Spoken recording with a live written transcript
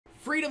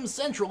Freedom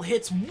Central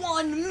hits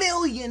 1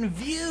 million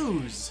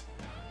views!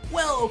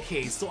 Well,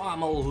 okay, so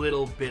I'm a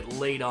little bit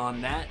late on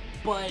that,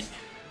 but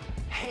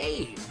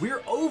hey,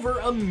 we're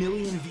over 1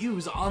 million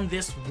views on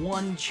this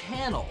one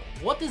channel.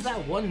 What does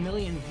that 1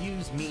 million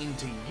views mean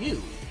to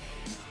you?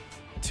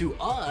 To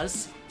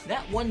us,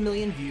 that 1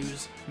 million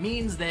views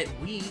means that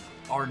we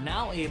are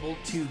now able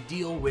to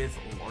deal with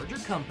larger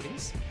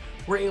companies.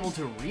 We're able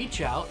to reach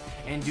out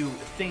and do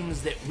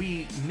things that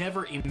we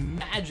never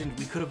imagined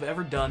we could have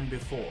ever done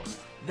before.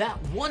 That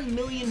 1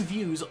 million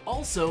views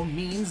also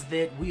means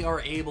that we are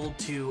able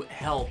to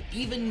help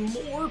even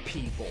more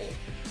people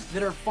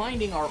that are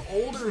finding our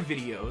older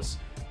videos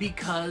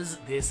because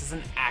this is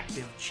an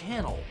active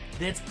channel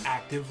that's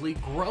actively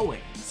growing.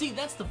 See,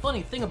 that's the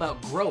funny thing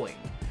about growing.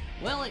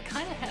 Well, it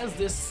kind of has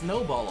this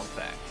snowball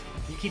effect.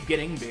 You keep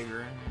getting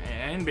bigger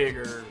and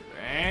bigger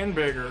and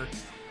bigger.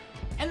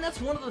 And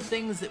that's one of the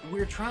things that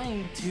we're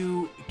trying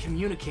to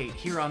communicate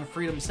here on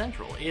Freedom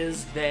Central,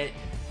 is that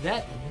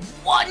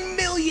 1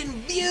 million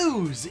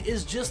views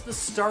is just the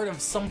start of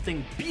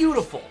something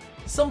beautiful,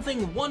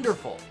 something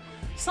wonderful,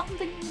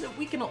 something that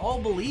we can all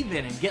believe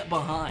in and get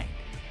behind.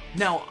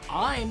 Now,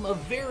 I'm a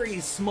very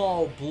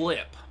small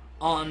blip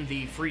on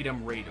the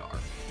Freedom radar.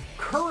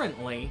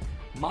 Currently,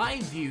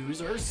 my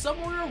views are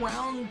somewhere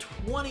around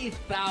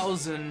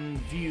 20,000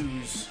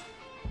 views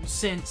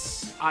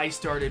since I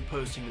started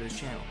posting to this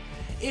channel.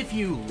 If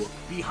you look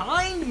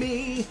behind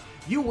me,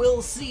 you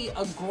will see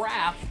a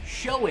graph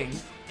showing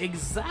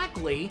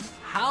exactly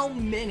how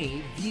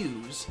many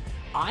views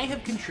I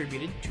have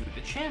contributed to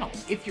the channel.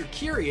 If you're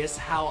curious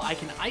how I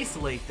can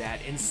isolate that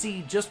and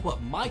see just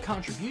what my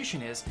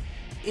contribution is,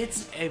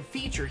 it's a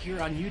feature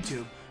here on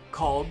YouTube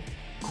called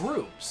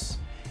Groups.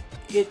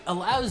 It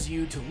allows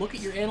you to look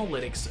at your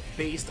analytics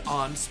based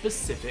on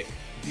specific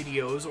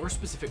videos or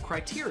specific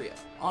criteria.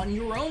 On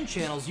your own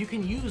channels, you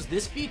can use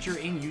this feature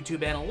in YouTube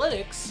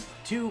Analytics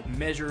to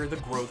measure the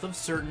growth of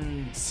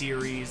certain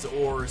series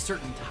or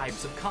certain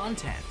types of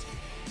content.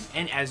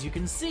 And as you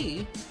can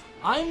see,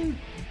 I'm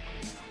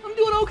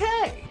doing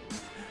okay.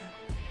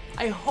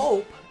 I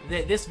hope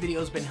that this video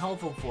has been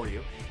helpful for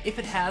you. If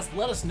it has,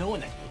 let us know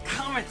in the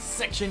comment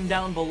section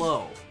down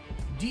below.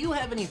 Do you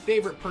have any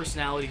favorite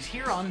personalities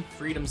here on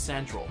Freedom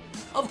Central?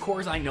 Of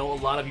course, I know a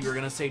lot of you are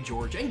going to say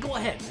George, and go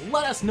ahead,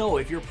 let us know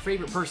if your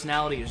favorite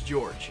personality is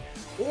George.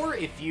 Or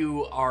if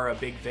you are a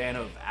big fan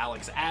of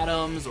Alex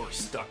Adams, or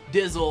Stuck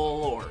Dizzle,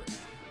 or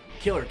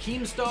Killer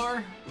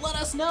Keemstar, let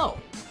us know.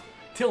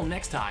 Till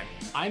next time,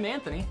 I'm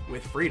Anthony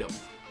with Freedom.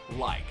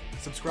 Like,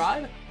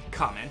 subscribe,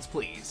 comments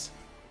please.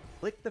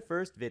 Click the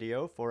first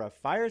video for a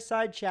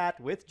fireside chat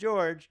with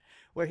George,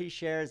 where he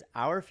shares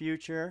our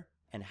future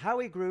and how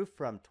he grew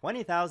from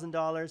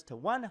 $20,000 to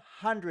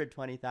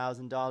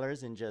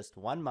 $120,000 in just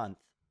 1 month.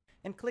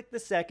 And click the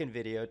second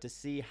video to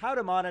see how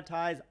to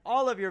monetize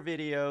all of your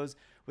videos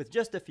with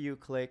just a few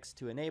clicks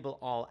to enable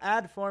all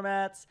ad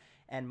formats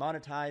and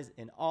monetize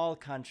in all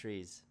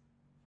countries.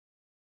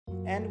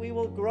 And we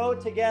will grow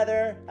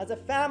together as a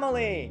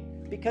family,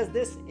 because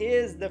this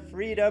is the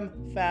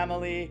Freedom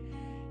family.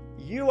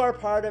 You are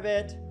part of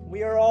it,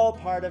 we are all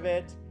part of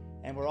it,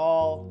 and we're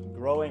all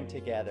growing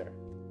together.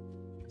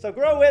 So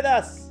grow with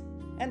us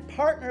and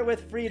partner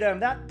with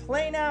Freedom. That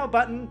Play Now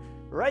button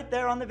right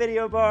there on the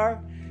video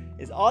bar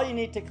is all you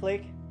need to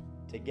click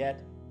to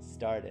get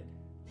started.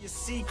 Your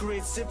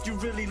secrets, if you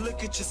really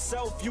look at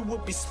yourself, you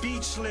would be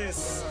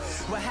speechless.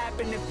 What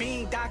happened to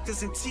being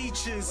doctors and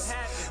teachers?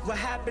 What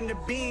happened to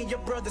being your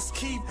brother's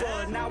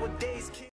keeper? Nowadays